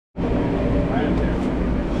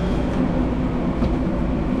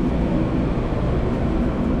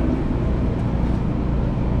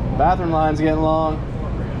Bathroom line's getting long.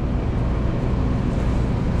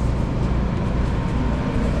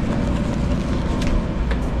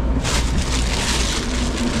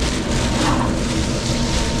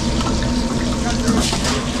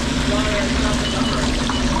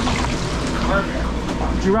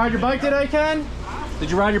 Did you ride your bike today, Ken?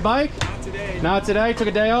 Did you ride your bike? Not today. Not today? Took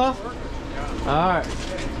a day off? Alright.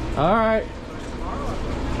 Alright.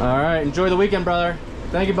 Alright. Enjoy the weekend, brother.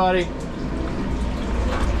 Thank you, buddy.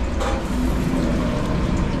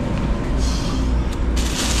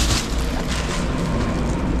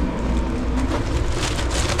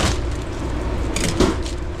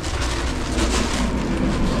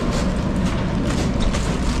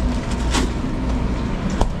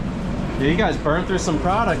 Yeah, you guys burned through some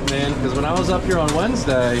product, man, because when I was up here on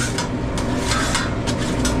Wednesday, it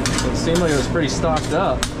seemed like it was pretty stocked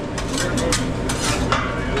up.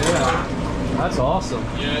 Yeah, that's awesome.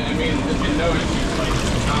 Yeah, I mean, there's been no issues, like,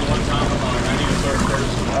 not one time along. I need to start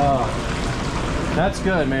first. Oh, that's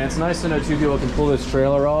good, man. It's nice to know two people can pull this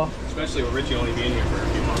trailer off. Especially with Richie only being here for a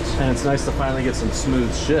few months. And it's nice to finally get some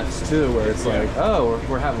smooth shifts, too, where it's like, oh,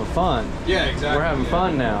 we're having fun. Yeah, exactly. We're having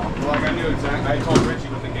fun now. Well, like, I knew exactly. I told Richie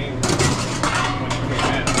with the game when he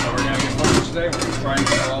came in. So we're going to get buns today. We're going to try and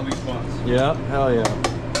get all these buns. Yep, hell yeah.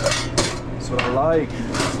 That's what I like.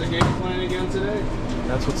 What's the game plan again today?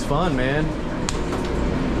 That's what's fun, man.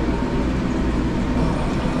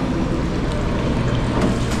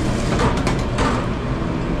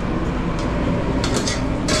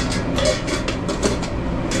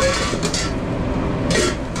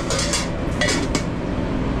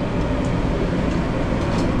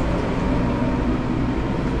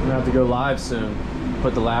 Have to go live soon.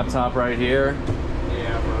 Put the laptop right here.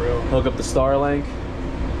 Yeah, for real. Hook up the Starlink,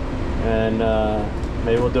 and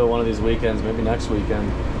maybe we'll do it one of these weekends. Maybe next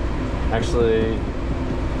weekend. Actually,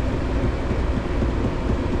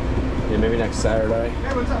 yeah, maybe next Saturday.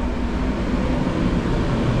 Hey, what's up?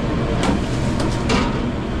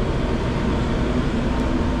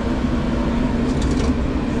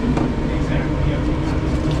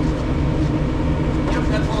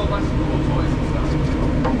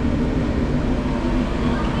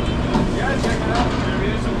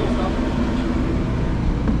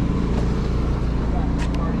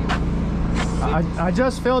 I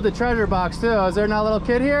just filled the treasure box too. Is there not a little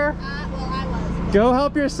kid here? Well, I was. Go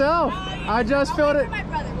help yourself. I just filled it. My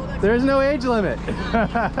brother. We'll go There's no age limit.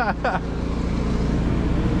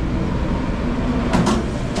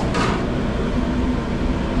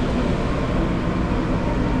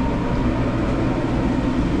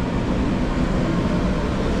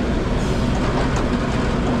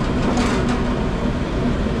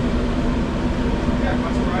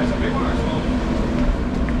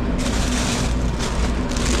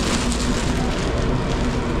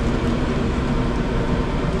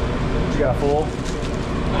 You got a full?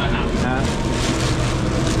 Nah.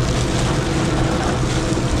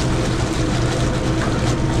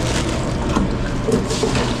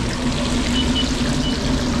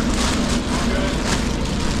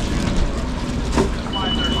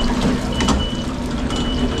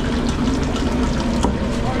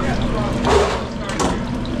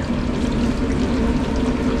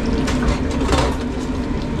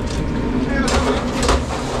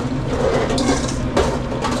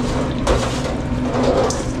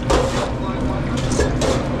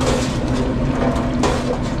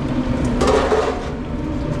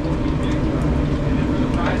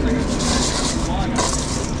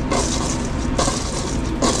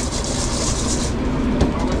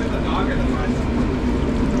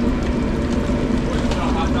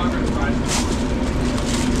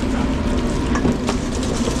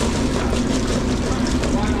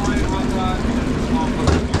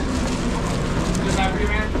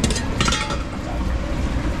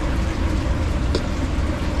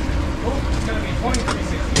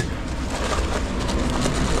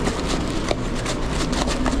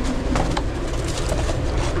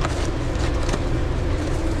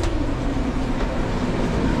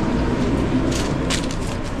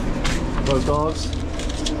 Both dogs?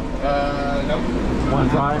 Nope. One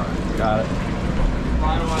dry? Got it.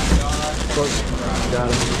 Final one dog. Got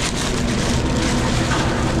it.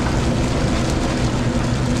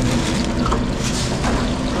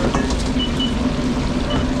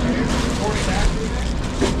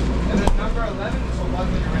 And then number 11 is a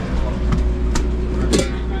luggage rental.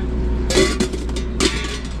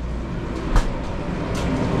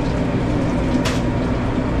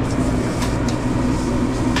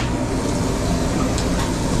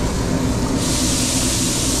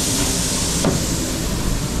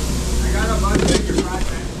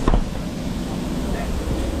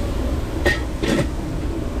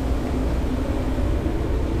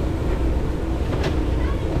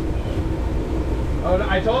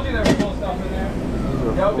 there's cool stuff in there.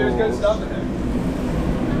 Yep, there's good stuff in there.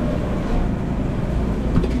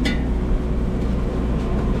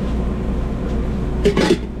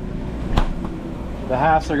 The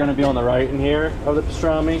halves are going to be on the right in here of the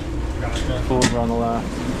pastrami. Gotcha. Fulls are on the left.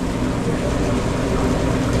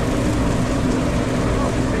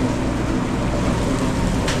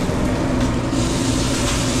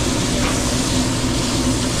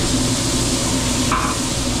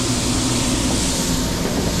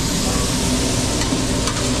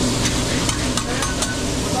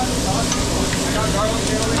 I got garlic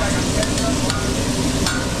chili, I got ketchup.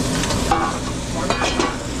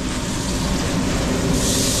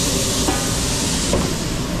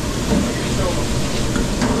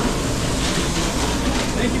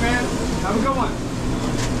 Thank you, man. Have a good one.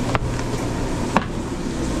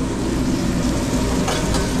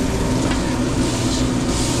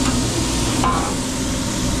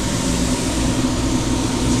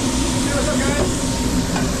 Hey, what's up, guys?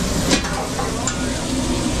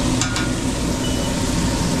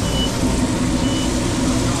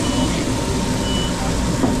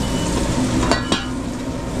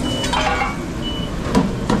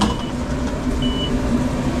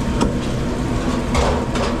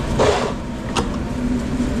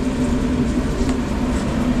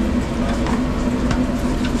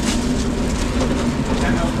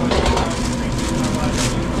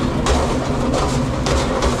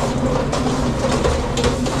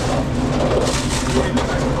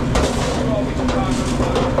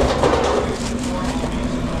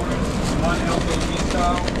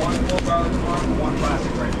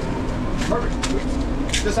 Perfect.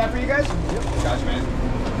 This that for you guys? Yep. Gotcha, man.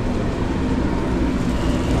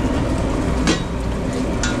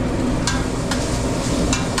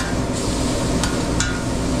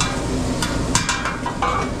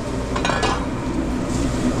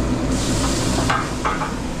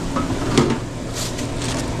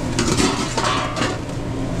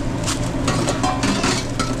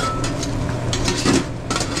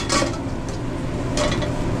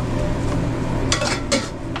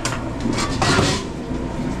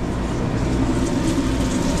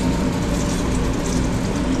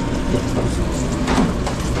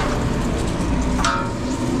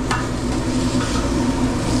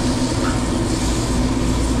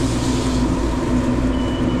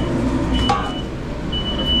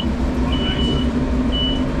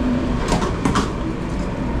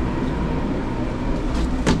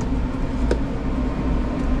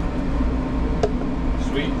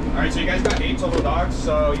 Alright, so you guys got 8 total dogs,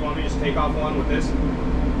 so you want me to just take off one with this?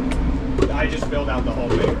 I just filled out the whole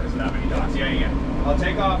thing, there's that many dogs. Yeah. I'll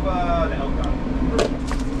take off the elk dog.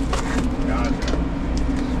 Gotcha.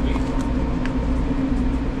 Sweet.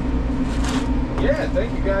 Yeah,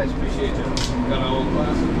 thank you guys, appreciate you. Got an old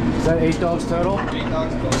class. Is that 8 dogs total? 8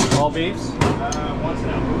 dogs total. All beefs? Once an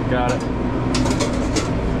elk. Got it.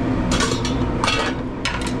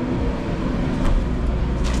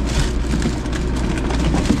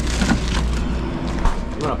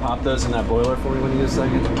 You want to pop those in that boiler for me when you get a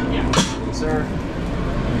second? Yeah. Yes, sir.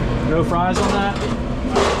 No fries on that?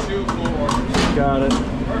 2 full orders. Got it.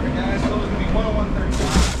 Perfect, guys. So it's going to be 101.35.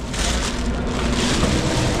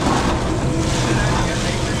 And then you guys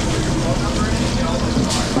make sure you put your phone number in and get all this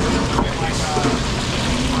card. You get like $5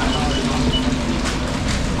 off.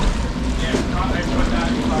 Yeah, I put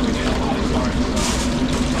that, you probably get a lot of cards.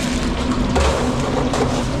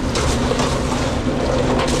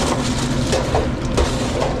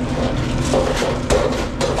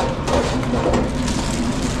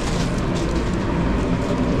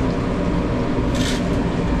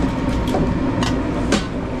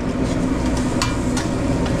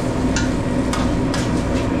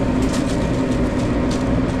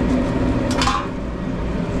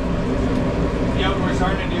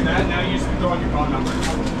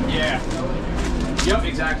 Yep,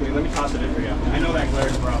 exactly. Let me toss it in for you. I know that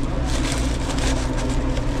glare's a problem.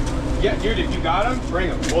 Yeah, dude, if you got them, bring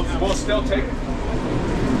them. We'll still take them.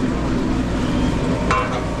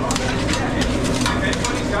 If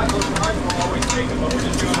anybody's got those cards, we'll always take them, but we're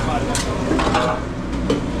just doing about it.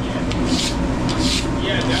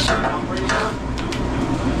 Yeah, definitely. I'm pretty sure.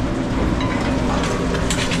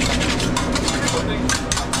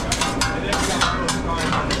 And then we got those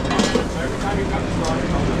cards. So every time you come to store,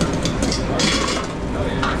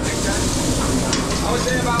 I would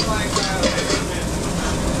say about like 15 minutes.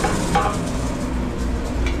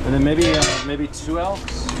 And then maybe 2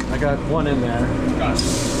 elks? I got 1 in there. Got it.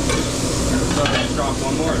 So I just drop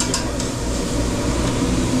 1 more or 2 more?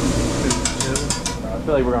 I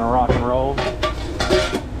feel like we're gonna rock and roll.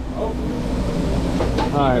 Oh.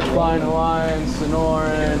 Alright, Flying Hawaiian,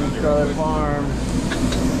 Sonoran, Garlic Farm.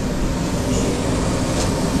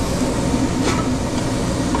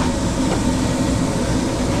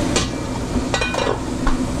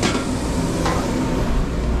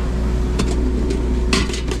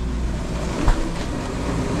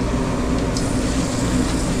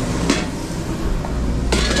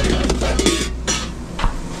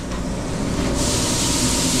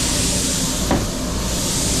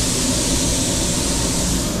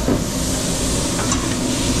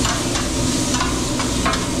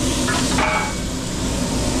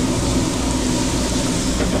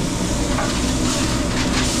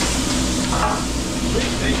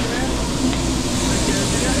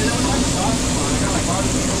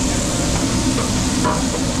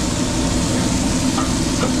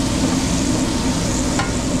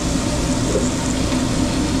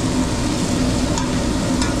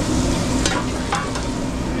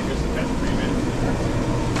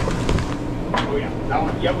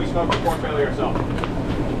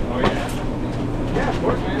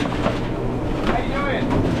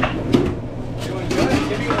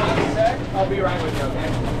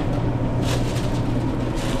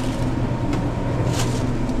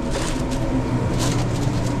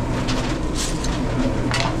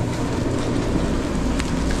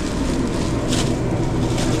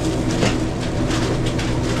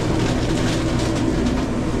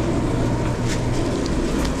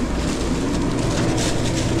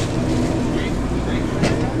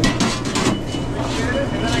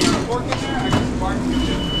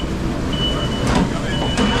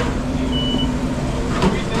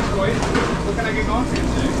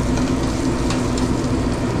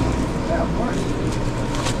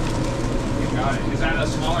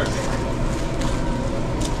 Perfect.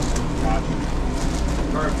 Gotcha.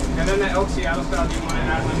 Perfect. And then the elk Seattle style, do you want to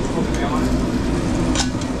add lemon squeeze on it?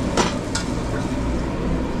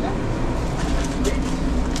 Yeah.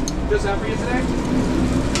 Just that for you today?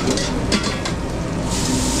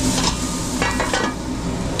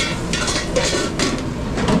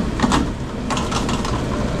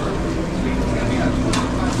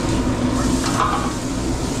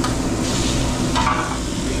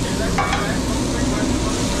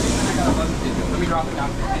 Let me drop it down.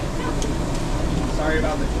 Sorry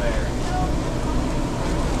about the glare.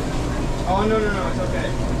 Oh, no, it's okay.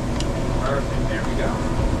 Perfect, there we go.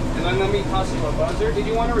 And then let me toss you a buzzer. Did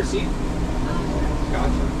you want a receipt?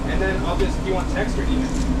 Gotcha. And then do you want text or email?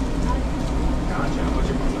 Gotcha. What's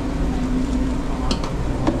your phone number?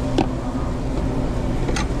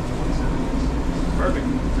 Perfect.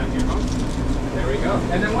 Send to your phone. There we go.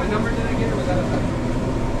 And then what number did I get? Or was that a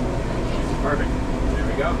perfect. There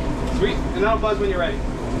we go. Sweet. And that'll buzz when you're ready.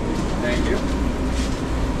 Thank you.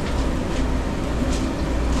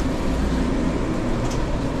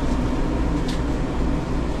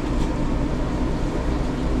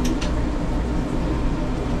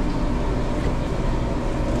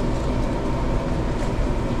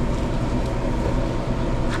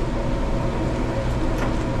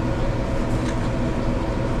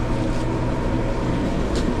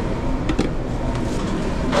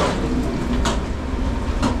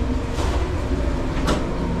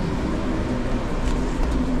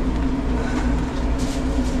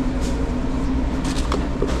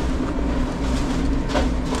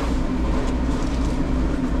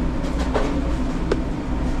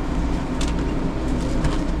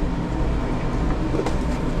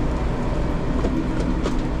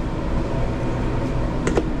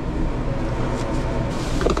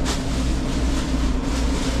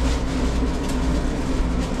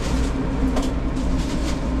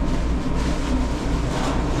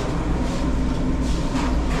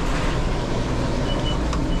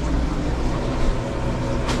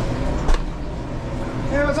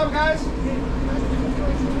 Hey, what's up, guys?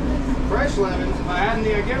 Fresh lemons. If I had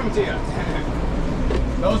any, I'd give them to you.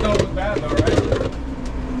 Those don't look bad, though, right?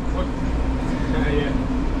 Look. Yeah.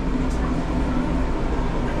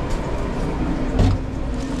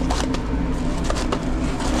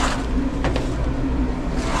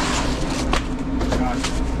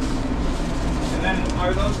 Gotcha. And then,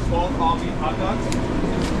 are those both all beef hot dogs?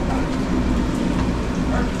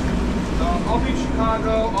 Perfect. So, all beef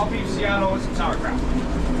Chicago, all beef Seattle with some sauerkraut.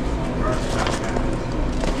 Perfect.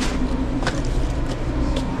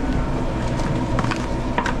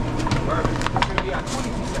 Perfect. It's going to be on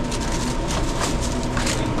 22 seconds.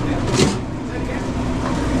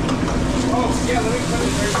 Oh, yeah, let me put it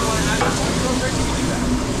there. If you want to add that one real quick, you can do that.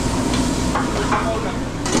 Where's my phone number?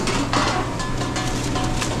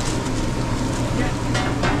 Yeah.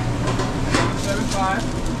 775.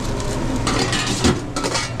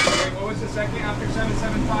 Wait, what was the second after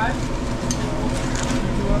 775?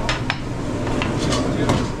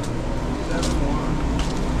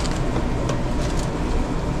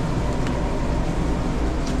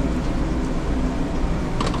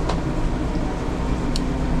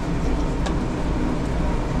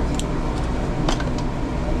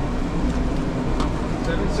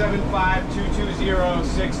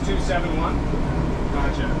 775-220-6271.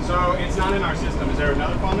 Gotcha. So it's not in our system. Is there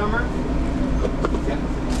another phone number? Yeah.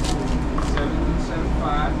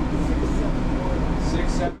 775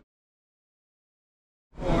 67496.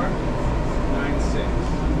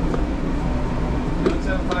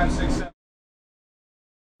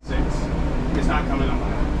 775 It's not coming up.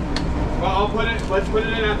 Well, let's put it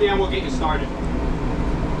in at the end. We'll get you started.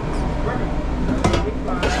 Perfect.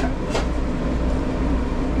 775.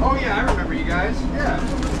 Oh yeah, I remember you guys. Yeah.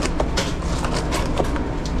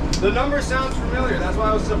 The number sounds familiar. That's why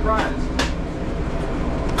I was surprised.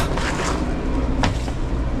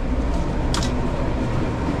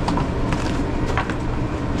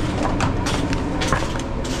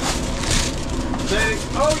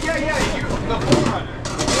 Oh yeah, you, the forerunner.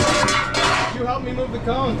 You helped me move the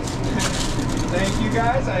cones. Thank you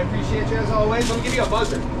guys. I appreciate you as always. Let me give you a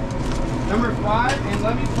buzzer. Number 5, and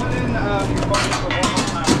let me put in your buzzer for one more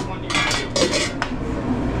time. Which one do you want to do?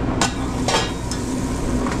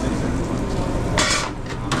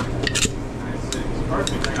 96.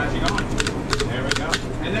 Perfect. I got you going. There we go.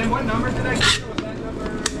 And then what number did I get? Was that number?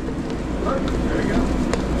 Perfect. There we go.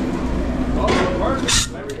 Oh,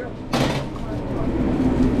 perfect. There we go.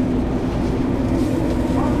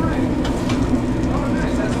 All right. Oh,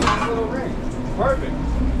 nice. That's a nice little ring. Perfect.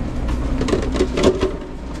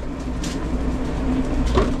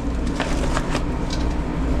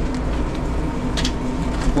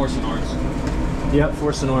 4 Sonors. Yep,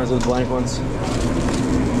 4 Sonors with blank ones.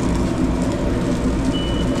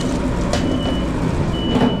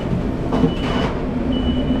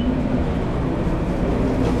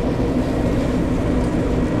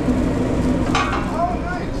 Oh,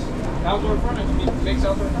 nice. Outdoor furniture. Makes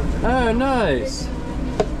outdoor furniture. Oh, nice.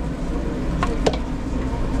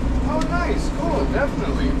 Oh, nice. Cool.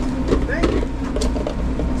 Definitely. Thank you.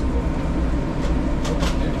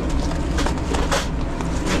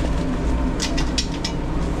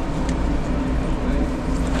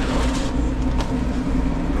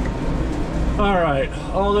 All right,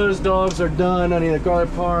 all those dogs are done. I need a garlic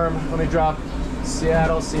parm. Let me drop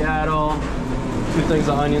Seattle. 2 things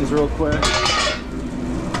of onions real quick.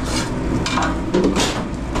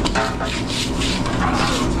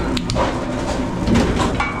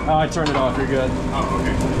 Oh, I turned it off. You're good. Oh,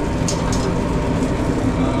 okay.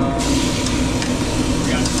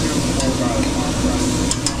 We got 2 more garlic parm.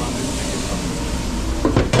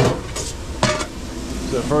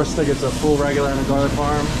 So first thing, it's a full regular and a garlic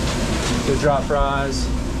parm. 2 drop fries.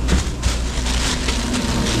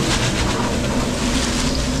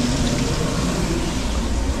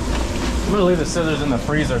 I'm gonna leave the scissors in the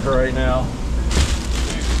freezer for right now.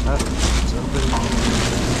 That's open.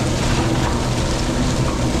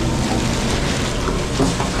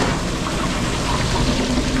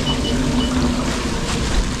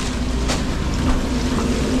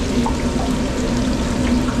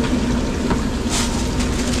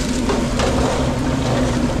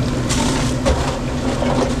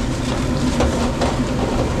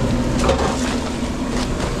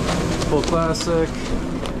 Full classic.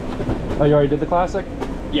 Oh, you already did the classic?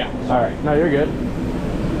 Yeah. All right. No, you're good.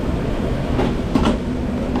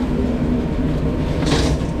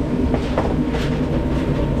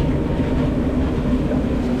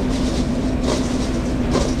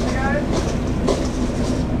 Hey guys.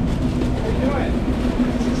 How you doing?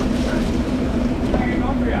 How you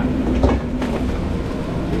going for ya?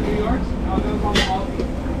 New York? No, no, on the Aldi.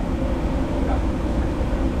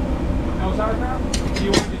 No sauerkraut? Do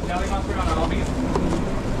you want to do deli mustard on an all beef?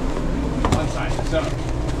 One side. So,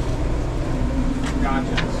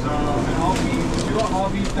 gotcha. So, an all beef, 2 all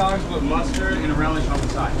beef dogs with mustard and a relish on the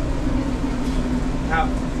side. Half.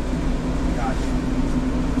 Gotcha.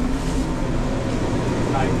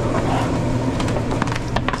 Nice.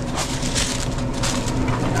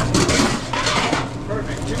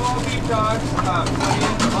 Perfect. 2 all beef dogs,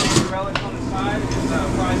 onions, mustard, relish on the side, and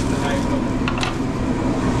fries in the dice oven.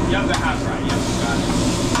 Yep, the half fry. Yep, got it.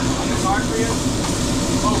 On the card for you?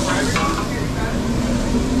 Oh, for everyone? Okay, got it.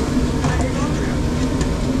 There you go for you.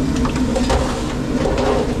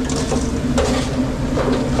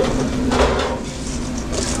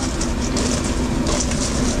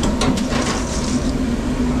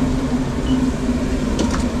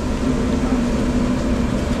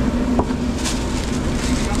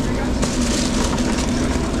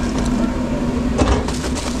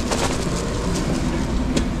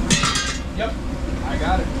 Yep, I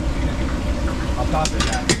got it. I'll toss it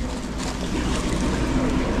back.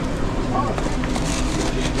 Oh,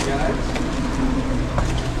 thank you guys.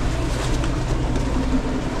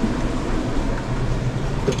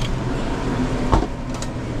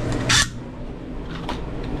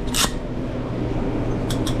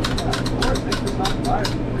 Yeah, of course, thanks for stopping by.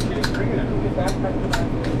 Appreciate you bringing it. We'll get back to that.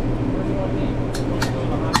 What do you want to eat?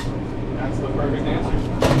 That's the perfect answer.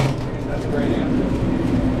 That's a great answer.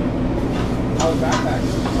 I was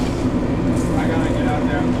backpacking. I gotta get out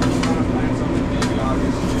there. I'm trying to plan something maybe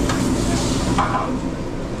August.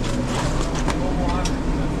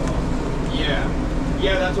 Yeah.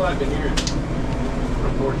 Yeah, that's what I've been hearing.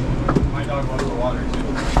 Unfortunately. My dog loves the water too.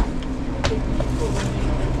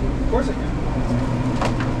 Of course I can.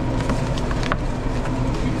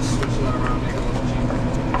 You can switch that around, make it a little cheaper.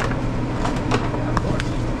 Yeah, of course.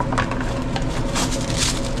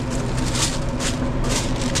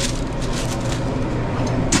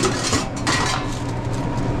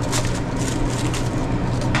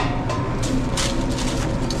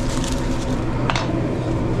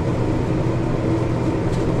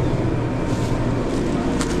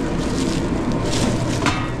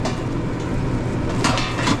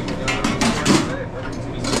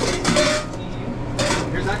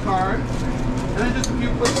 Here's that card. And then just a few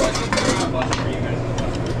quick questions for you guys.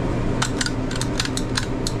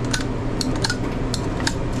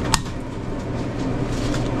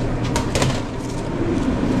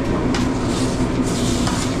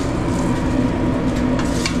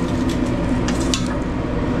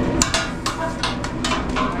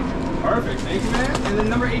 Perfect. Thank you, man. And then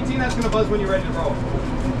number 18, that's going to buzz when you're ready to roll.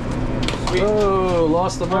 Sweet. Oh,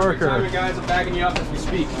 lost the Perfect marker. timing, guys. I'm bagging you up as we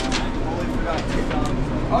speak.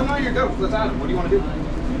 Oh no, you're good. Let's add them. What do you want to do?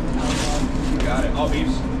 You got it. All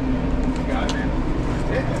beefs. You got it, man.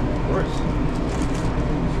 Yeah, of course.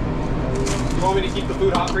 You want me to keep the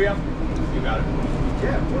food hot for you? You got it.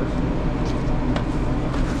 Yeah, of course.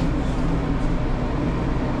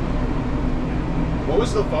 What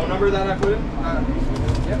was the phone number that I put in?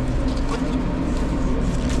 Yep.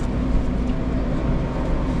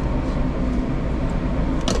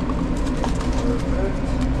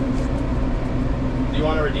 Do you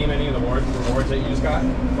want to redeem any of the rewards that you just got?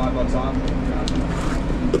 $5 off.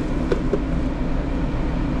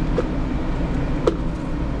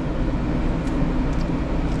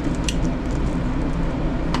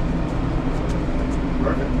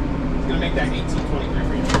 Perfect. It's gonna make that 18.23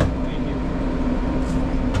 for you. Thank you.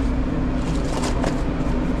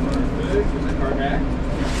 Perfect. Here's that card back.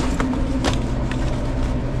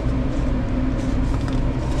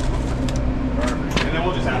 Perfect. And then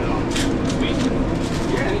we'll just add it on. Sweet.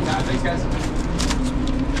 Yeah, anytime. Thanks, guys.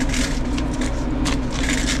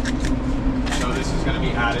 So this is going to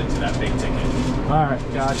be added to that big ticket. All right,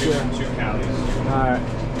 gotcha. Two counties. All right.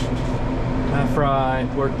 Half fry,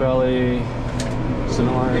 pork belly,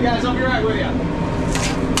 Sonoran. Hey guys, I'll be right with you.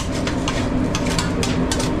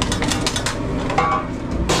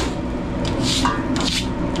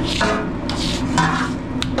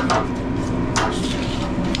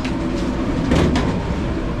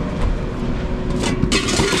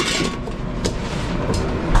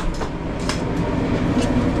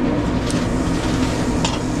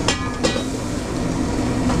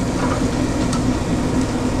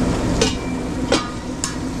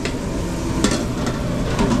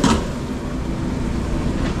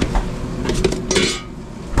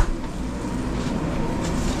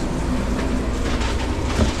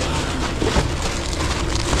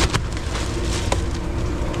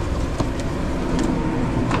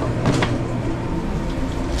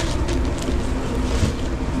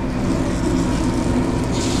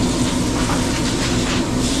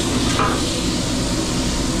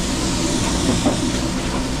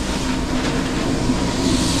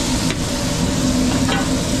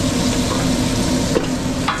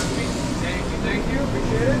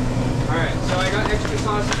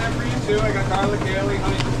 I got garlic aioli,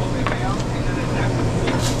 honey chipotle mayo, and then it's extra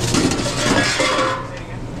sweet.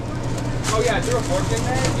 Oh yeah, I threw a fork in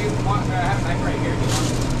there. You want? I have a knife right here.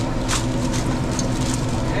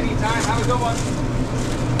 Anytime. Have a good one.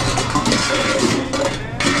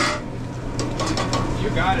 You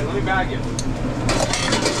got it. Let me bag you.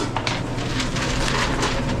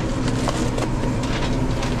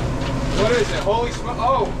 What is it? Holy smoke!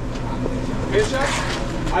 Oh, Bishop.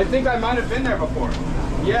 I think I might have been there before.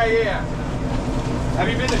 Yeah. Have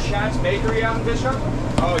you been to Shad's Bakery out in Bishop?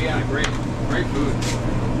 Oh yeah, great food.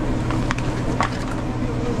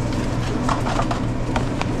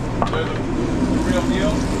 They're the real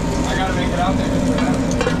deal. I gotta make it out there.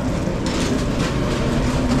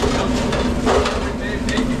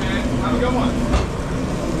 Thank you, man. Have a good one.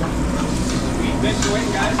 Sweet. Thanks for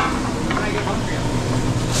waiting, guys. When I get hungry.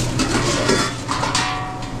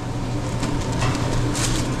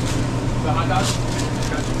 The hot dog?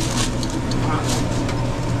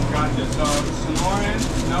 Gotcha. So, Sonoran,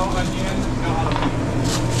 no onion, no jalapeno.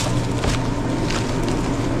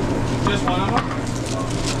 Just one of them?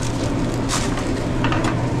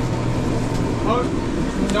 Oh,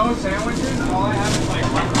 no sandwiches? All I have is like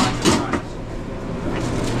one bunch of fries.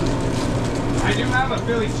 I do have a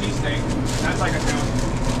Philly cheesesteak. That's like a count.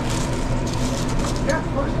 Yeah, of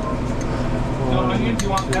course. No onions? Do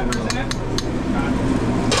you want peppers in it? Gotcha.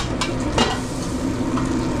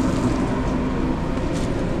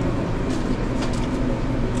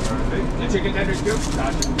 The chicken tender scoop?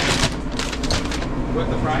 Gotcha. With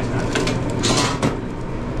the fries?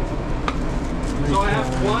 So I have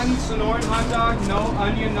one Sonoran hot dog, no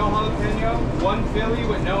onion, no jalapeno, one Philly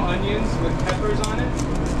with no onions with peppers on it,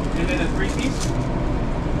 and then a 3-piece.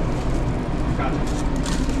 Gotcha.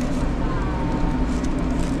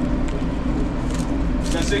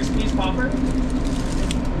 The 6-piece popper?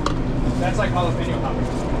 That's like jalapeno popper.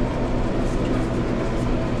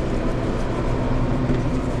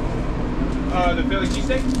 The Philly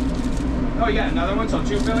cheesesteak? Oh yeah, another one, so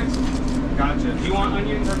 2 Phillies? Gotcha. Do you want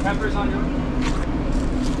onions or peppers on yours?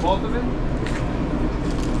 Both of it?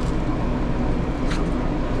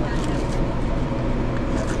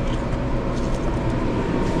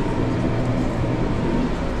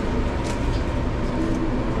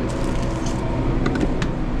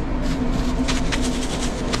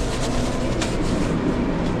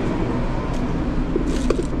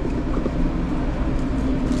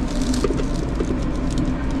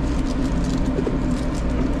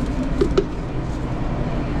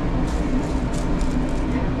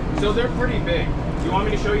 So they're pretty big. Do you want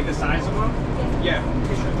me to show you the size of them? Yeah, let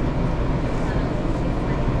me show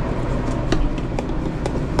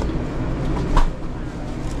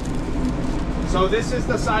you. So this is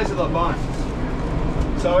the size of the buns.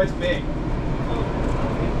 So it's big.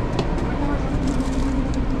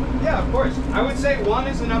 Yeah, of course. I would say one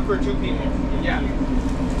is enough for 2 people. Yeah.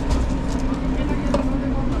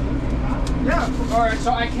 Yeah, alright,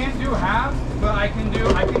 so I can't do half, but I can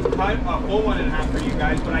cut a full one in half for you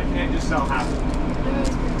guys, but I can't just sell half of them.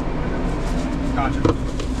 Gotcha.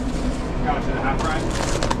 Gotcha, the half fry.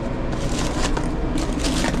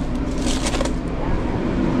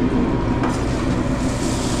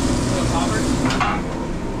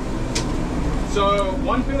 So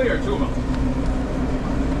 1 Philly or 2 of them?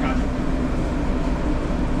 Gotcha.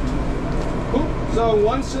 Cool. So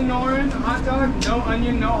 1 Sonoran hot dog, no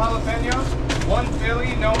onion, no jalapeno. 1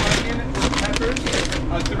 Philly, no onion, with peppers.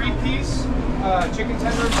 A 3-piece chicken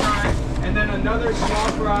tender fry, and then another small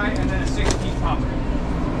fry, and then a 6-piece popper.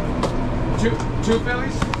 2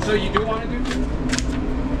 Phillies? So you do want to do 2?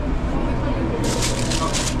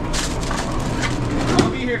 Okay.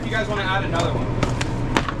 I'll be here if you guys want to add another one.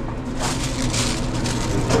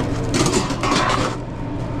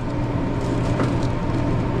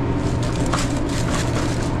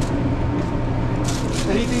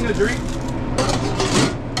 Anything to drink?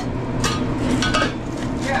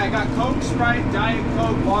 Yeah, I got Coke, Sprite, Diet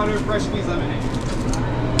Coke, water, fresh squeezed lemonade.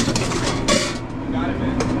 You got it,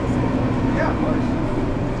 man. Yeah, of course.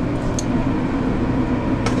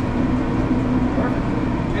 Perfect.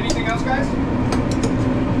 Anything else, guys?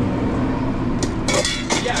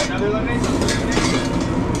 Yeah, another lemonade.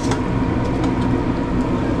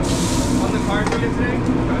 On the card for you today?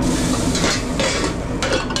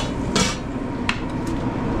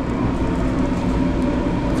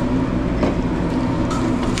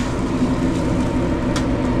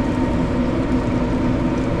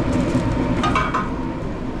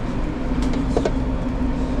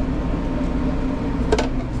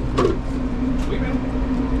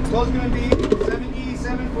 Total's going to be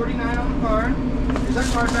 $77.49 on the card. Here's our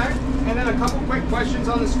card back. And then a couple quick questions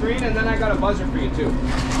on the screen, and then I got a buzzer for you too.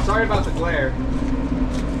 Sorry about the glare.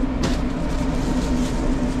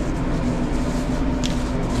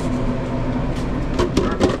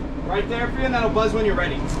 Right there for you, and that'll buzz when you're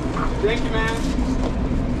ready. Thank you, man.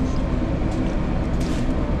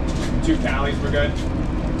 2 Callies, we're good.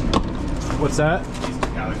 What's that? These 2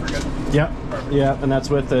 Callies, we're good. Yep. Perfect. Yeah, and that's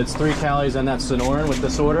with it's 3 Callies and that's Sonoran with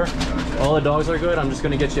this order. Gotcha. All the dogs are good. I'm just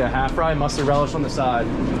gonna get you a half fry, mustard relish on the side.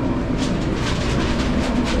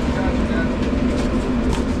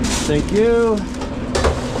 Thank you.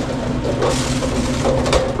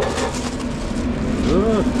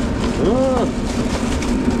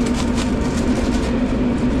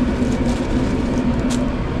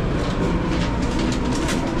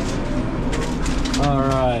 All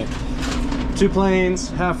right. 2 planes,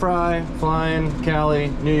 half fry, flying,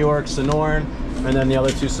 Cali, New York, Sonoran, and then the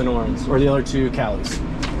other 2 Sonorans, or the other 2 Calis.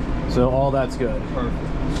 So all that's good. Perfect.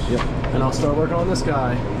 Yep. And I'll start working on this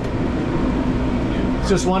guy.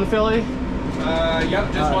 Just 1 Philly?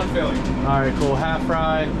 Yep, just 1 Philly. All right, cool. Half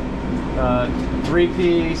fry,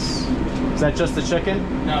 3-piece. Is that just the chicken?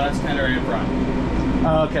 No, that's tender and fry.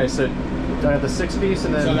 Oh, okay, so I have the 6-piece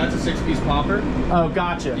and then... So that's a 6-piece popper? Oh,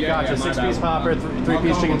 gotcha, Yeah, gotcha. yeah, 6-piece popper,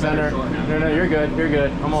 3-piece chicken tender. No, No, you're good, you're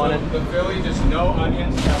good. I'm on it. The Philly, just no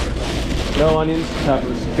onions, peppers. No onions,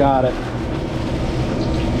 peppers. Got it.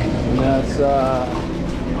 And that's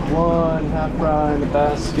 1 half fry in the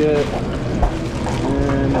basket.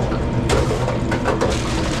 And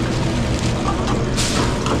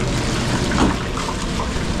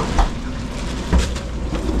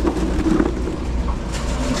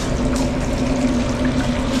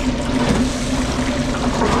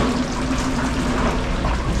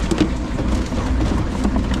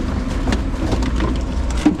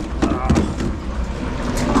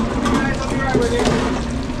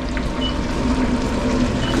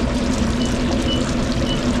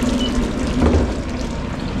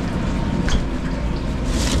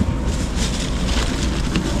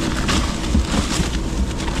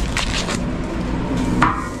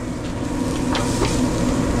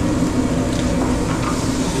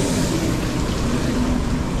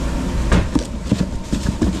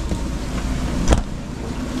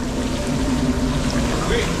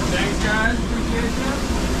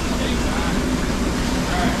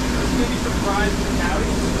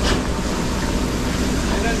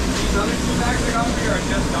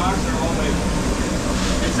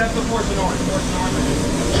Except the force and orange. Force and orange.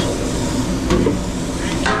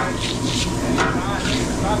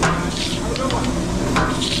 Have a good one.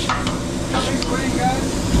 Thanks for waiting,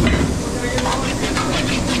 guys.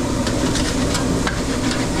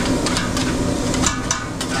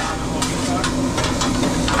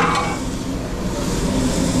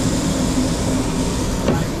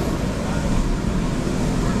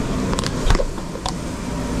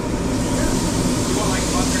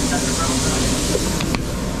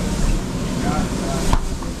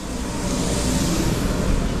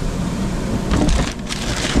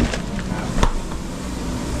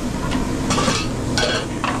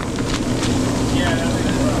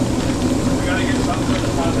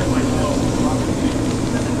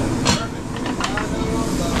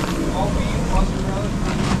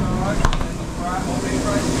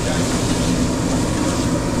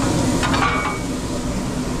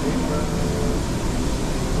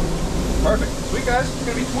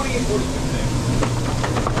 28.42 today.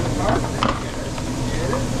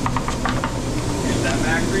 Is that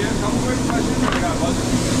back for you? A couple quick questions. I got a buzzer.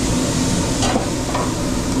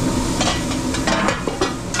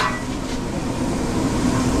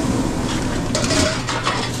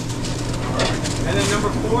 And then number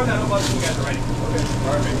 4, that'll buzz when you guys are ready. Okay.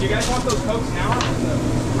 Perfect. Do you guys want those Cokes now?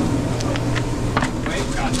 Wait,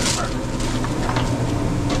 gotcha. Perfect.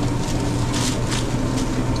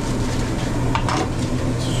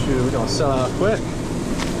 Shoot, we're gonna sell out quick.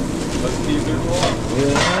 Let's keep it rolling.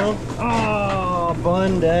 Yeah. Oh,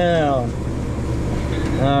 bun down.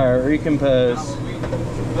 All right, recompose.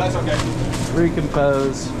 That's okay.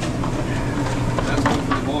 Recompose. That's one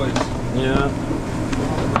for the boys. Yeah.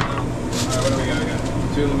 Alright, what do we got? We got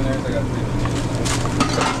 2 luminaires, I got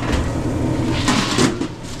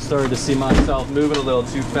 3. Started to see myself moving a little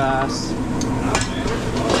too fast. Oh, man.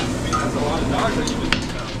 I mean, that's a lot of dogs that you just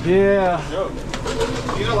know. Yeah. Joke.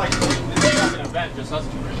 These are like, this is like an event, just us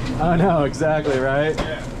two, right? I know, exactly, right?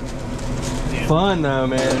 Yeah. Fun though,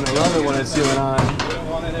 man. I love it when it's doing on. Wouldn't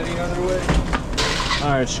want it any other way.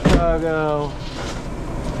 All right, Chicago.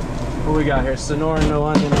 What we got here? Sonoran, no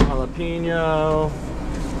onion, no jalapeno.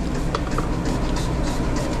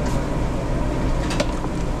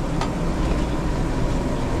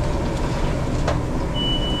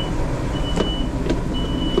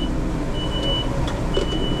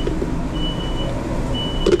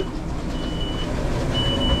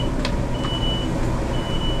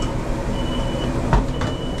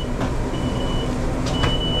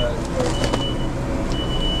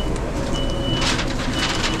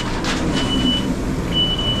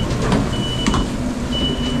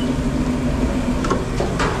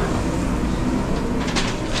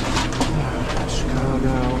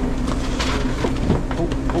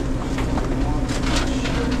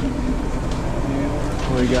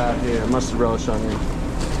 What we got here? Mustard relish onion.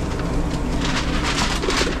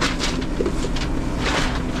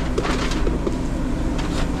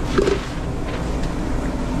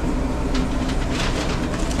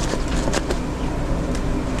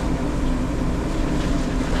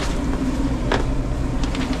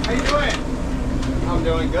 How you doing? I'm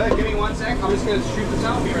doing good. Give me 1 sec. I'm just gonna shoot this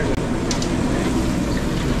out here right now.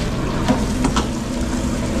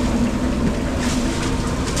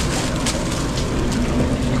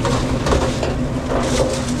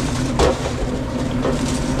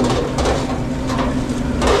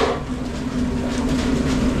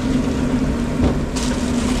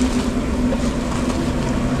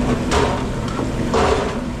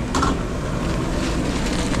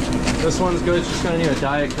 This one's good. It's just gonna need a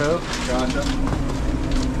Diet Coke. Gotcha.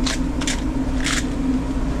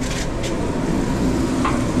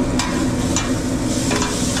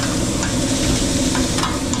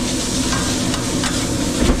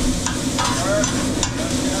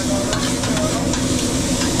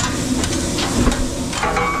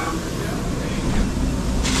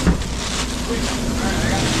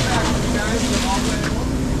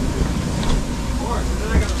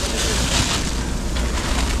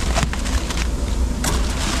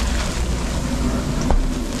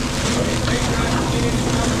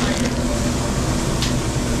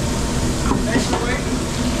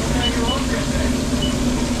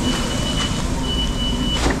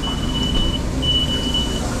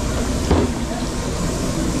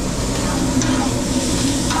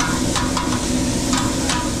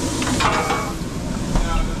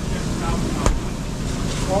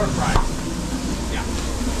 Or fries. Yeah.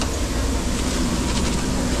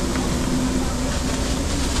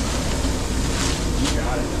 You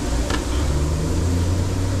got it.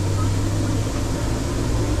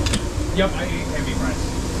 Yep, it can be fries.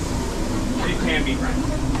 It can be fries.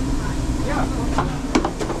 Yeah.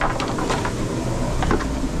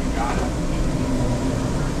 You got it.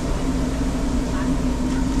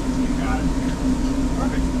 You got it.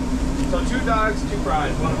 Perfect. So 2 dogs, 2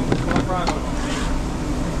 fries. One fry, one of them.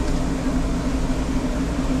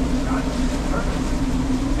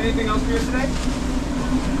 Anything else for you today?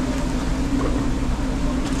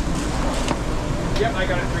 Yep, I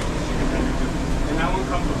got a 3-piece chicken tender too. And that one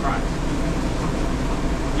comes with fries.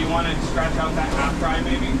 Do you want to scratch out that half fry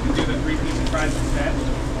maybe and do the 3-piece of fries instead?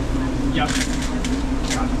 Yep.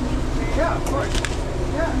 Got it. Yeah, of course.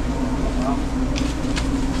 Yeah.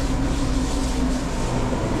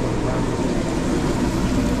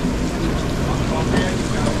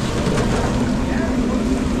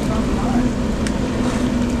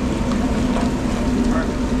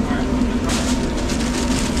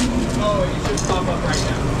 Oh, you should pop up right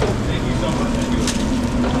now. Thank you so much. Thank you.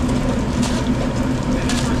 And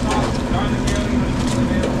then for sauce, garlic aioli, honey,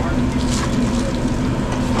 tomato, barbecue.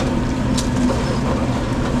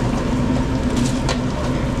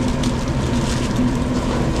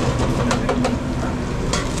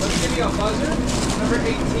 a buzzer. Number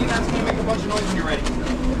 18, that's going to make a bunch of noise when you're ready.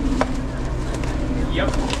 Yep.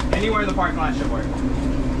 Anywhere in the parking lot should work.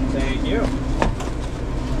 Thank you.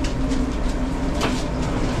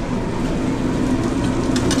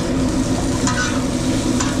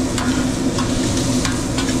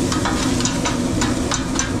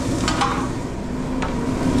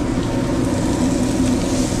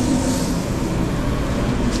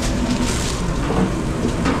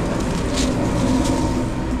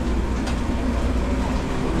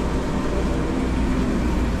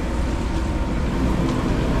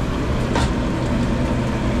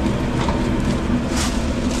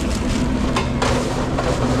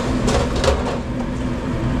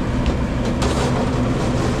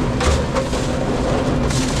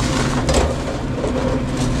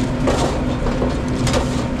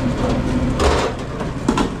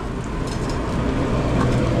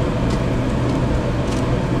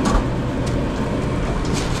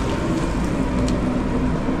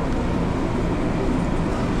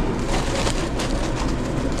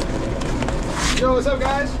 Yo, what's up,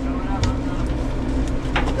 guys?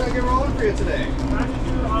 Gotta get rolling for you today. Can I just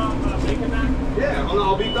do bacon mac? Yeah, on the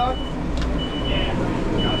all beef dog? Yeah.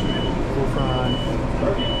 Gotcha, man. Full fry.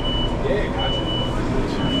 Perfect. Yeah, gotcha.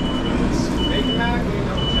 Bacon mac, we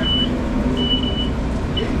double check for you.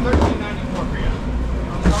 $13.94 for you.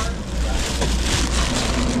 On the card?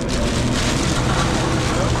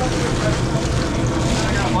 I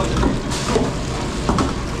got a bunch of these.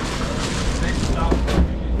 Thanks for stopping.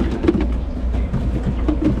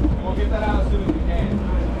 We'll get that out as soon as we can.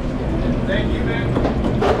 Thank you, man.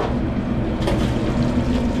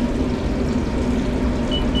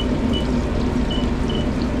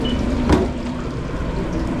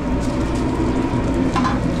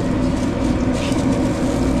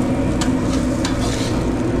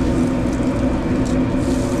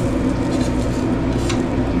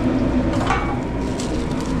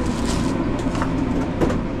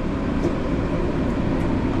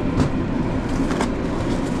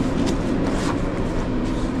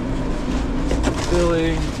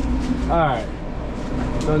 Philly. Alright.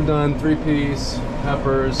 Done, 3-piece,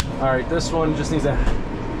 peppers. Alright, this one just needs a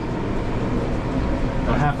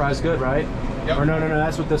half fry's good, right? Yep. Or no,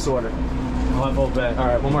 that's with this order. I'll have Old Bay.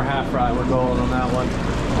 Alright, one more half fry. We're going on that one.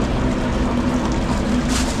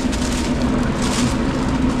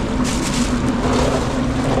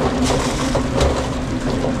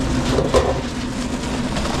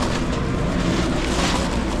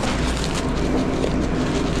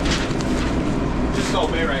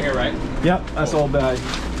 Old Bay right here, right? Yep, that's Old Bay.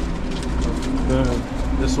 Good.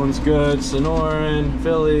 This one's good. Sonoran,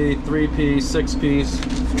 Philly, 3-piece, 6-piece,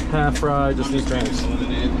 half fry. Just needs drinks.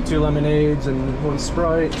 2 lemonades and 1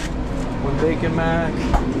 Sprite, 1 bacon mac.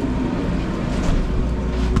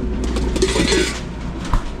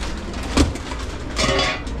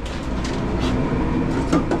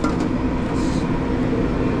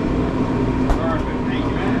 Perfect. Thank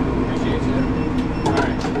you, man. Appreciate you. All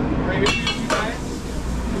right. Right here, you guys.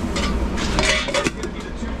 It's gonna be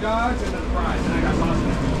the 2 dogs and the fries, and I got sauce in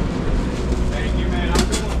it. Thank you, man. Have a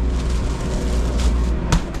good one.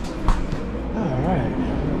 All right.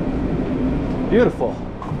 Beautiful.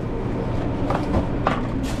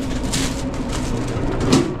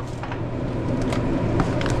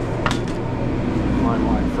 Line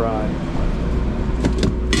wine fry.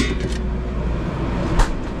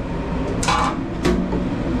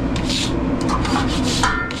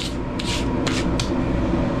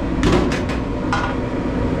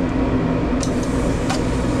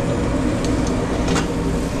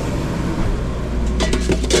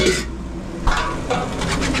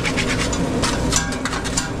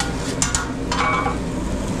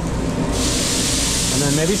 And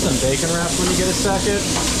then maybe some bacon wraps when you get a second.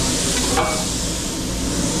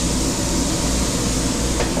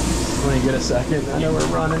 When you get a second. I know we're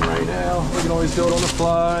running right now. We can always do it on the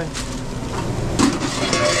fly.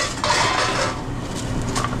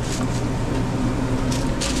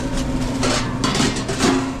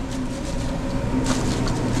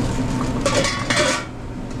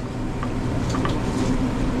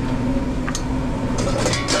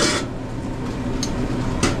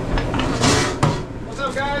 What's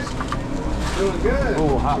up, guys? Doing good.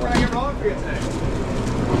 Oh, hot We're one. gonna get rolling for you today.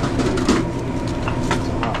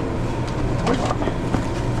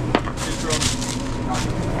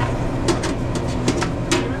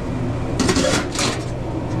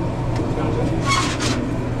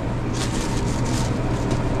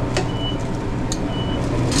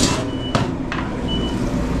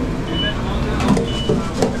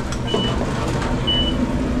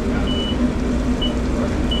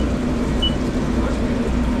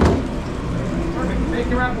 Perfect.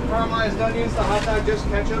 Bacon wrap the caramelized onions, the hot dog, just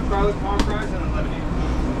ketchup, garlic parm fries, and a lemonade.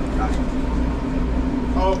 Gotcha.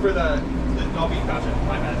 Oh, for the all beef, gotcha.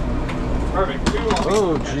 My bad. Perfect. 2 all beef.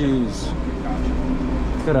 Oh, Ketchup. jeez. Gotcha.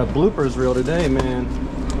 Got a bloopers reel today, man.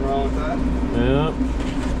 Nothing wrong with that. Yeah.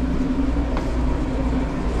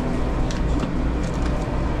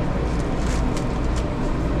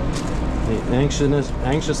 The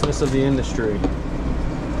anxiousness of the industry.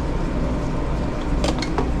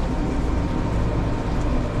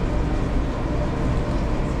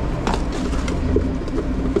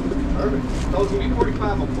 Perfect. Those will be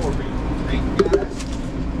 45 or 4 for you. Thank you, guys.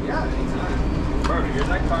 Yeah, anytime. Perfect. Here's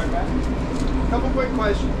that card back. Couple quick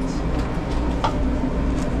questions.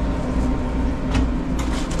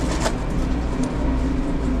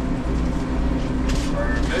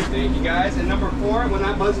 Perfect. Thank you, guys. And number 4, when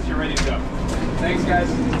that buzzes, you're ready to go. Thanks, guys.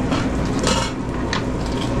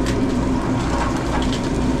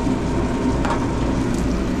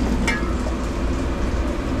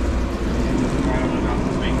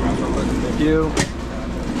 Thank you.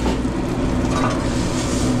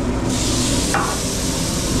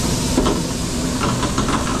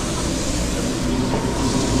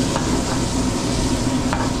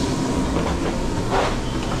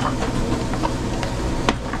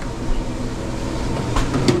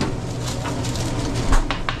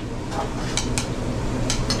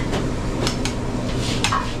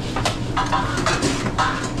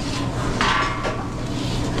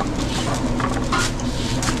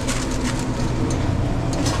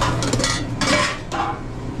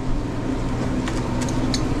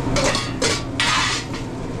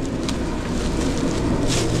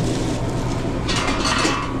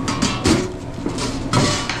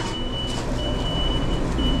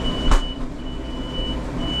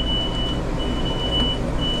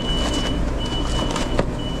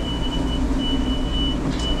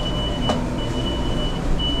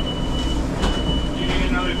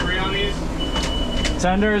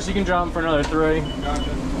 Tenders, you can drop them for another 3. Gotcha.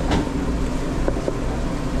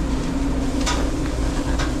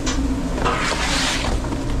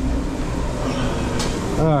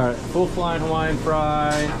 Alright, full flying Hawaiian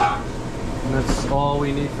fry. And that's all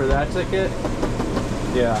we need for that ticket.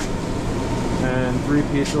 Yeah. And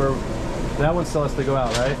 3-piece, or that one still has to go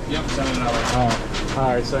out, right? Yep, $7. Alright.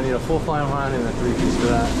 Alright, so I need a full flying Hawaiian and a 3-piece for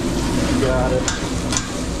that. Got it.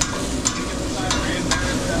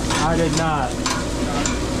 I did not.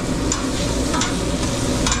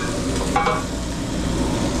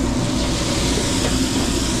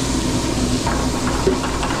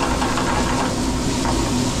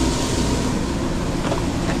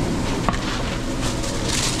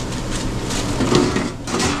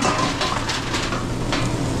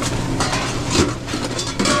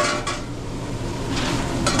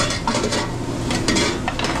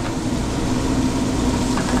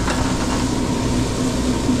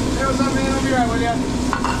 Hey, what's up, man? I'll be right with you.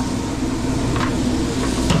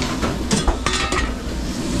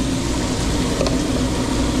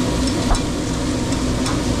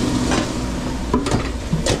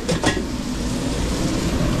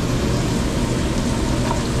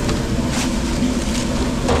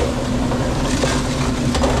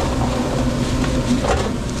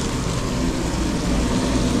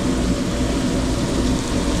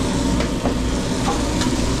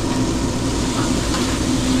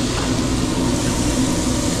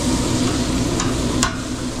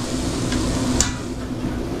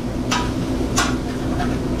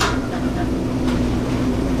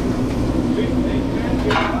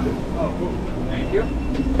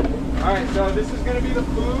 Alright, so this is going to be the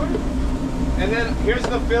food. And then here's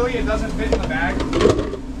the Philly. It doesn't fit in the bag.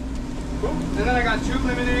 Boop. And then I got 2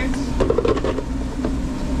 lemonades.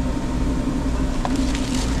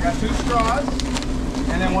 I got 2 straws.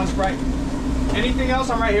 And then 1 Sprite. Anything else,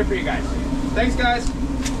 I'm right here for you guys. Thanks, guys.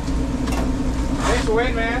 Thanks for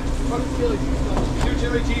waiting, man. What is chili cheese? 2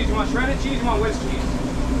 chili cheese. You want shredded cheese? You want whisk cheese?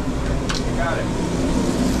 You got it.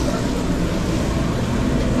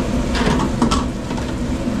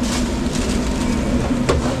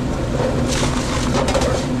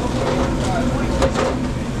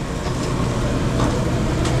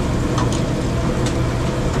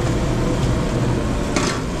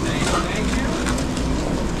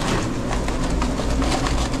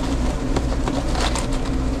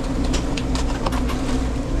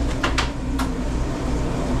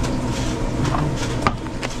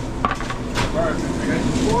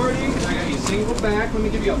 Back. Let me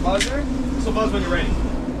give you a buzzer. This will buzz when you're ready.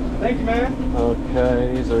 Thank you, man.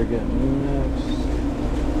 Okay, these are getting mixed.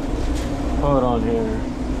 Hold on here.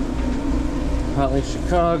 Hot Lake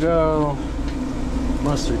Chicago.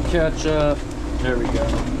 Mustard ketchup. There we go.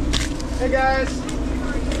 Hey guys.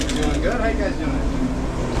 good. How you guys doing?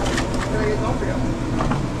 How are you going for you?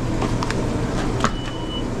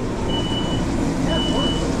 Yeah, of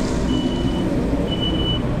course.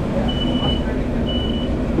 Yeah,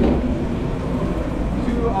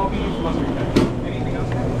 2 all-beef mustard ketchup. Anything else?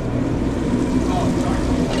 Oh, sorry.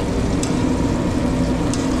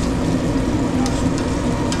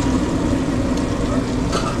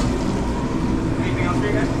 Anything else for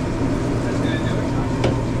you guys? That's gonna do it.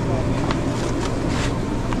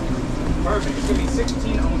 Perfect. It's gonna be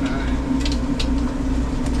 1609.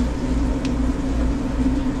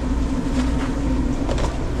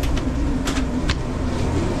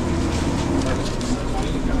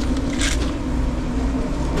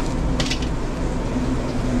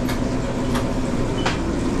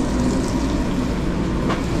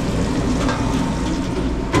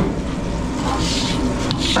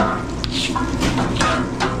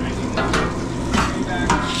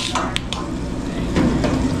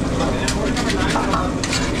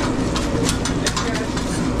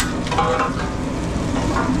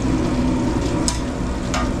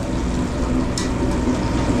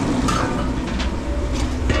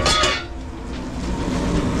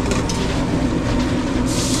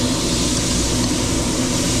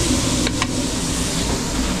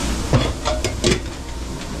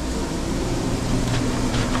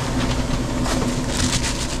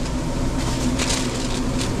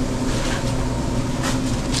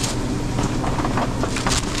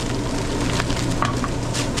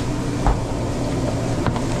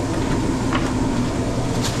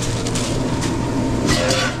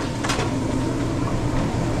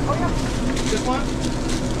 This one?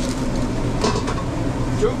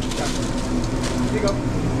 2? Yeah. Here you go.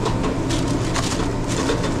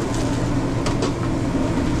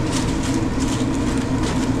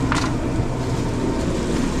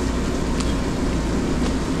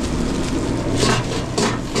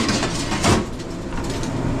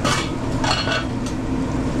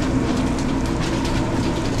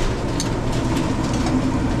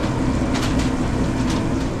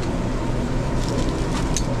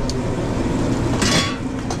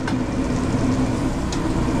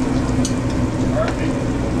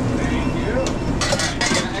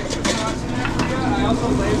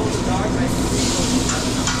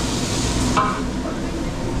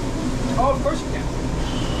 Oh, of course you can.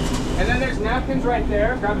 And then there's napkins right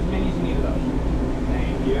there. Grab as many as you need of those.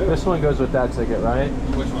 Thank you. This one goes with that ticket, right?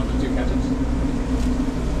 Which one? The 2 ketchups?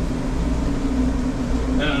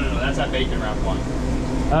 No. That's that bacon wrap one.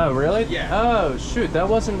 Oh, really? Yeah. Oh, shoot. That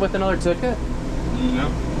wasn't with another ticket?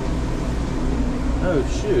 No. Oh,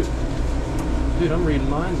 shoot. Dude, I'm reading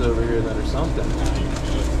minds over here then or something. I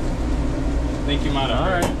think you might have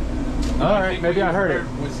heard it. Alright, maybe I heard it.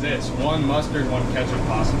 Was this 1 mustard, 1 ketchup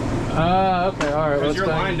possible? Okay, alright. Because you're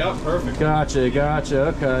lined up perfect. Gotcha,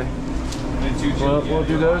 okay. And 2 chili. Well, we'll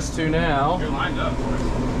do those 2 now. You're lined up for it.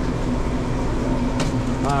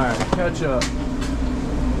 Alright, ketchup.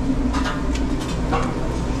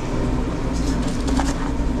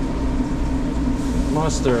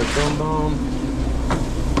 Mustard, boom boom.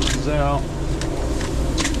 Is out.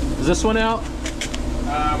 Is this one out?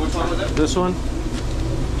 Which one was it? This one?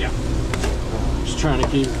 Yeah. Just trying to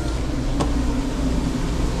keep.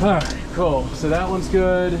 Alright, cool. So that one's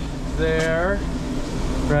good there.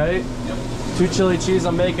 Right? Yep. 2 chili cheese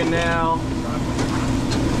I'm making now.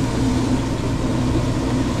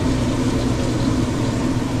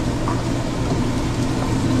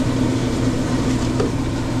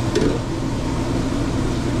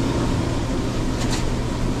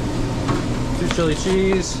 Chili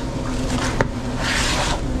cheese.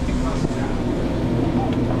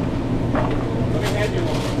 Let me hand you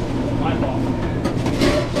one. My fault.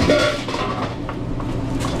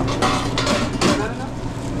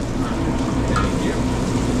 Thank you.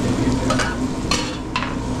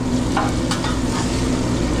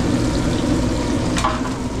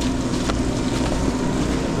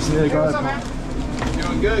 Just need a Hey, what's up, garlic. man?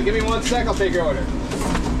 Doing good. Give me 1 sec. I'll take your order.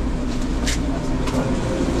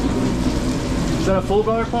 Is that a full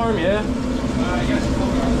garlic parm? Yeah. Yes.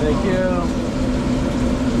 Thank you.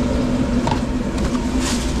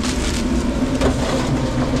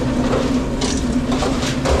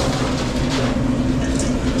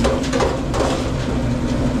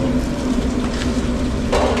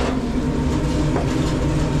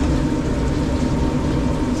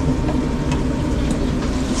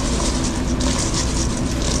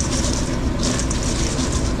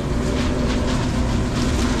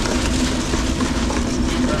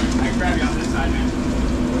 I can grab you on this side, man.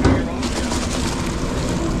 What are you rolling with?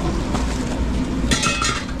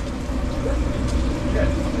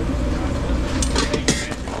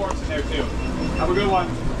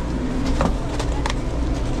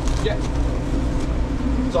 Yeah.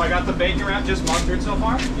 So I got the bacon wrap just mustard so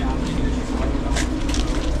far? Yeah, I'm thinking it's just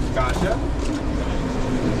mustard. Gotcha.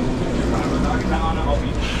 I'll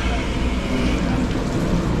be.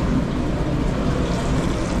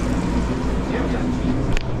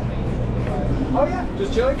 Oh yeah,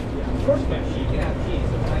 just chili? Yeah, of course you can. You can have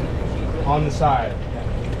cheese. On the side.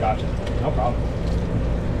 Gotcha. No problem.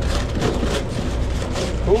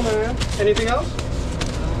 Cool, man. Anything else?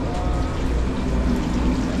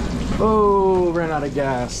 Oh, ran out of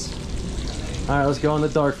gas. All right, let's go in the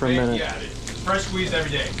dark for a minute. Yeah, dude. Fresh squeeze every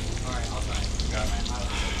day. All right, I'll try. Got it,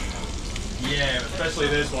 man. Yeah, especially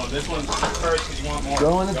this one. This one's first because you want more.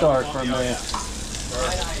 Go in the dark for a minute.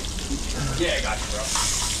 Yeah, I got you, bro.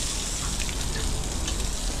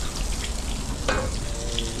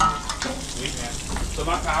 Sweet, man. So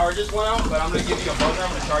my power just went out, but I'm going to give you a buzzer. I'm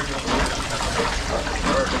going to charge you up.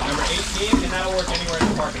 Perfect. Number 18, and that'll work anywhere in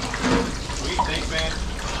the parking lot. Sweet, thanks, man.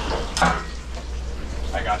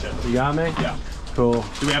 I got you. You got me? Yeah. Cool.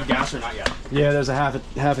 Do we have gas or not yet? Yeah, there's a half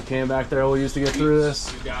a can back there we'll use to get through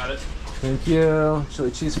this. You got it. Thank you.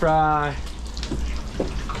 Chili cheese fry.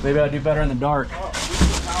 Maybe I'll do better in the dark. Oh,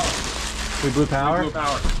 We blue power? blue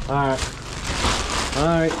power. Alright.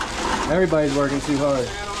 Alright. Everybody's working too hard.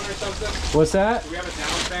 Fan on or something? What's that? Do we have a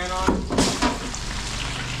down fan on?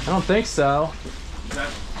 I don't think so. Is that...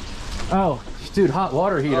 Oh, dude, hot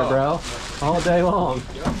water heater, bro. All day long.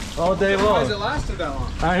 Yep. All day Why has it long. lasted that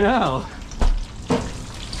long? I know.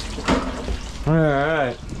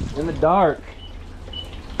 Alright. In the dark.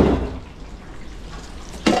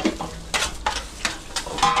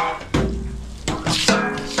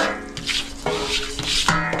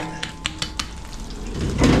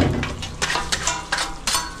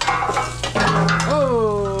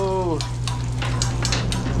 Oh!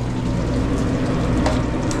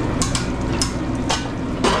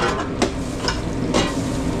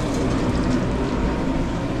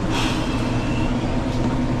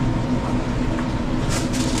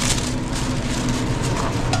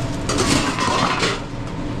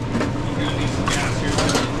 You're gonna need some gas here.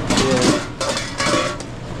 Yeah.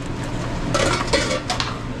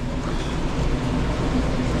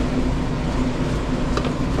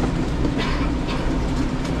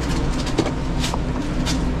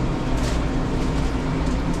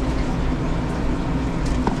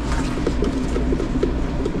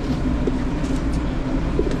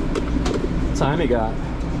 What time you got?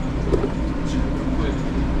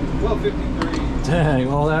 12:53. Dang,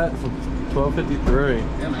 all that from 12:53.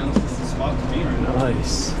 Yeah, man, this is the spot to be right now.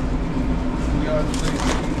 Nice. We are the place.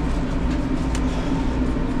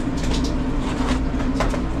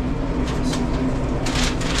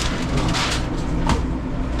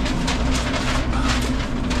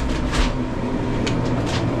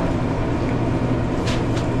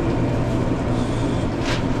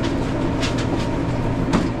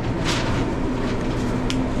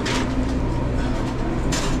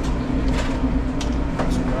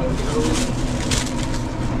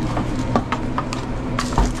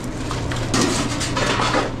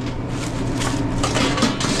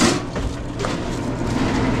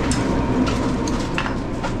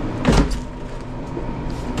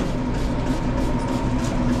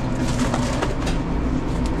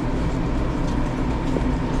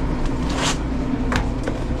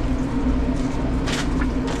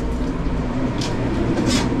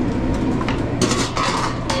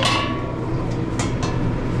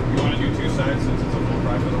 You want to do two sides since it's a full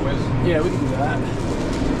fry for the whiz? Yeah, we can do that.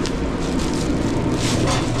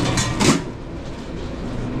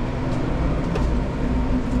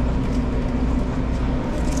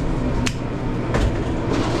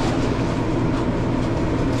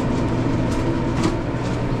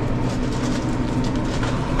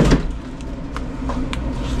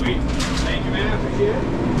 Sweet. Thank you, man. Appreciate it.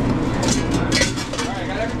 All right, I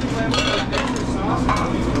got everything planned with the extra sauce.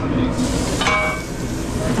 I'll use one of these.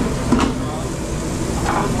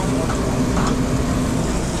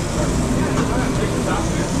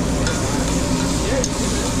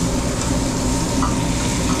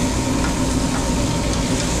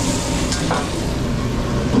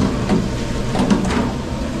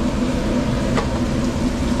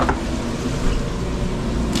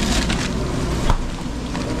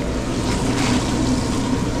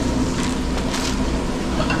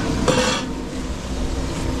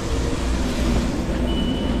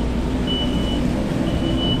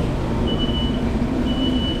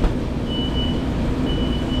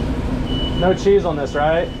 No cheese on this,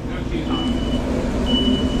 right? No cheese on it.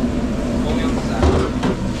 Only on the side.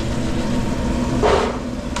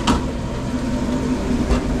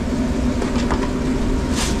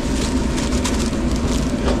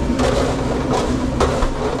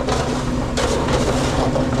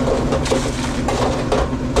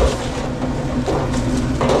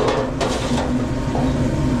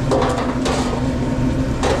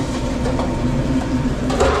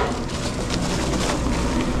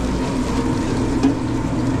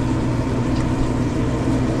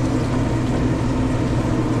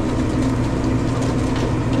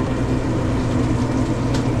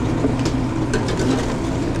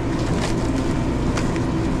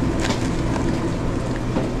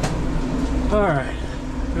 All right,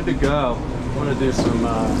 good to go. I want to do some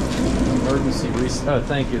emergency oh,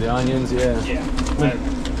 thank you, the onions, yeah. Yeah.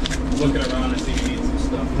 I'm looking around, I see you need some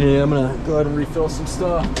stuff. Yeah, I'm gonna go ahead and refill some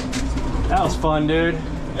stuff. That was fun, dude.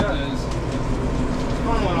 Yeah, it is. It's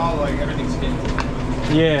fun when all, like, everything's hidden.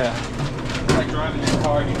 Yeah. It's like driving your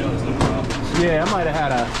car and you know there's no problems. Yeah, I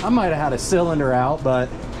might have had a cylinder out, but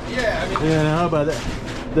Yeah, I mean, you know, but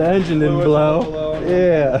the engine didn't blow.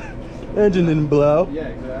 Yeah, engine didn't blow. yeah,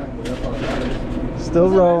 exactly. That's all that matters. Still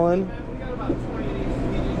rolling. We got about 20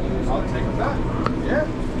 of these. I'll take them back. Yeah.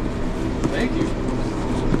 Thank you.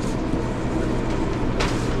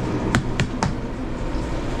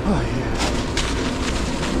 Oh yeah.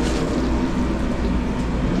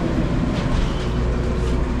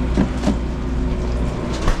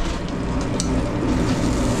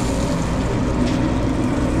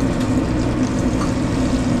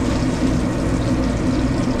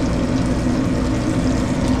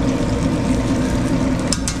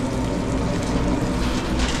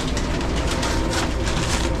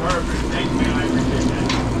 Perfect. Thank you, man. I appreciate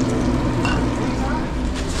that.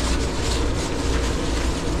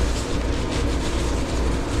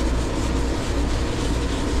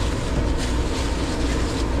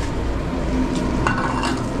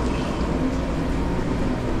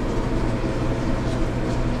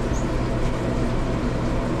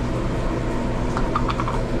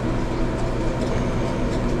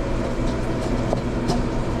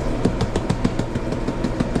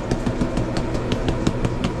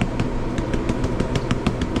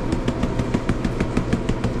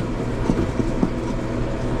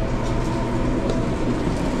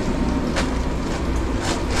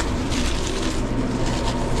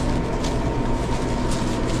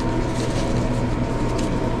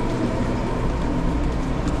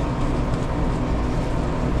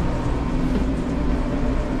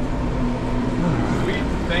 Sweet.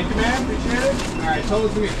 Thank you, man. Appreciate it. All right,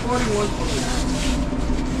 total's gonna be 41.49.